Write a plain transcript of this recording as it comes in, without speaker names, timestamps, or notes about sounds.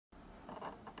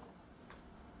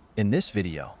In this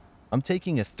video, I'm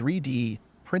taking a 3D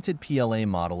printed PLA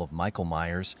model of Michael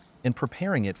Myers and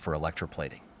preparing it for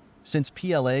electroplating. Since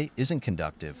PLA isn't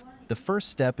conductive, the first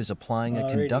step is applying a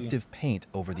Already, conductive paint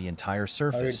over the entire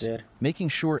surface, there. making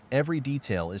sure every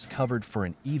detail is covered for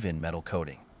an even metal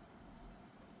coating.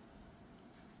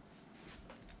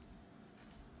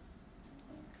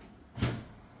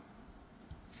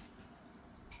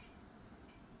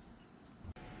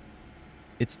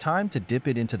 It's time to dip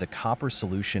it into the copper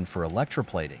solution for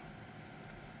electroplating.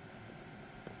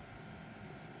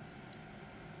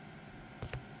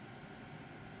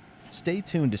 Stay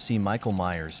tuned to see Michael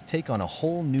Myers take on a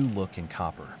whole new look in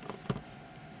copper.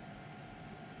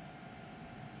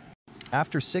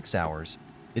 After 6 hours,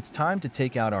 it's time to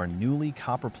take out our newly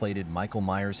copper-plated Michael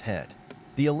Myers head.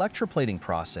 The electroplating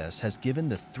process has given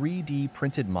the 3D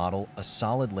printed model a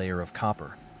solid layer of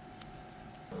copper.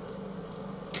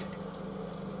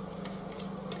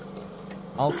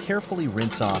 I'll carefully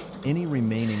rinse off any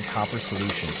remaining copper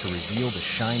solution to reveal the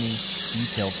shiny,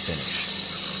 detailed finish.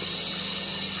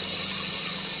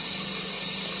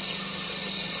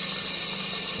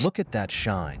 Look at that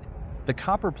shine. The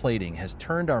copper plating has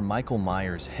turned our Michael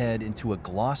Myers head into a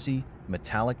glossy,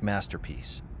 metallic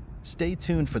masterpiece. Stay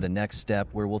tuned for the next step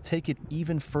where we'll take it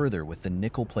even further with the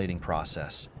nickel plating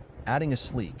process, adding a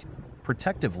sleek,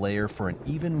 protective layer for an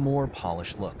even more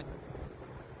polished look.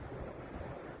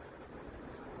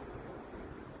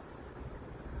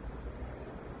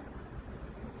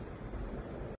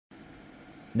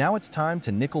 Now it's time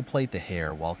to nickel plate the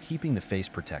hair while keeping the face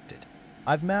protected.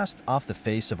 I've masked off the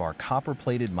face of our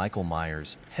copper-plated Michael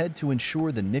Myers head to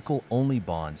ensure the nickel only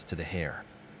bonds to the hair.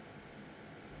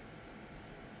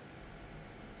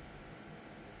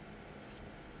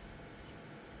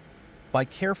 By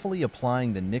carefully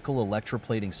applying the nickel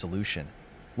electroplating solution,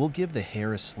 we'll give the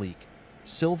hair a sleek,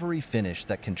 silvery finish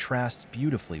that contrasts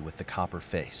beautifully with the copper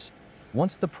face.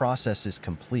 Once the process is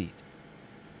complete,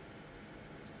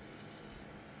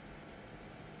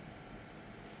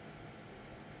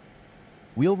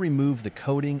 we'll remove the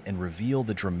coating and reveal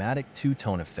the dramatic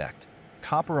two-tone effect,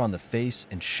 copper on the face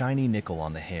and shiny nickel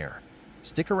on the hair.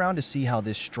 Stick around to see how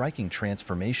this striking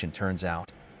transformation turns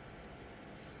out.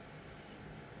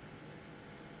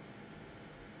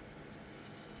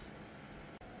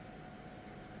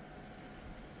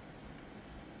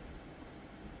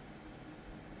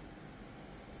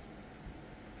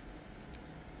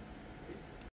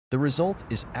 The result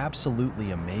is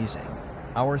absolutely amazing.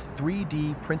 Our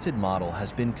 3D printed model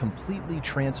has been completely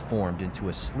transformed into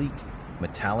a sleek,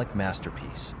 metallic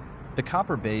masterpiece. The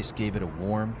copper base gave it a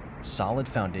warm, solid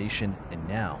foundation, and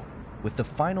now, with the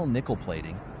final nickel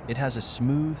plating, it has a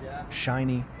smooth,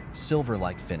 shiny,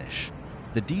 silver-like finish.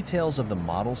 The details of the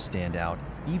model stand out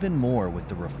even more with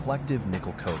the reflective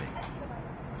nickel coating.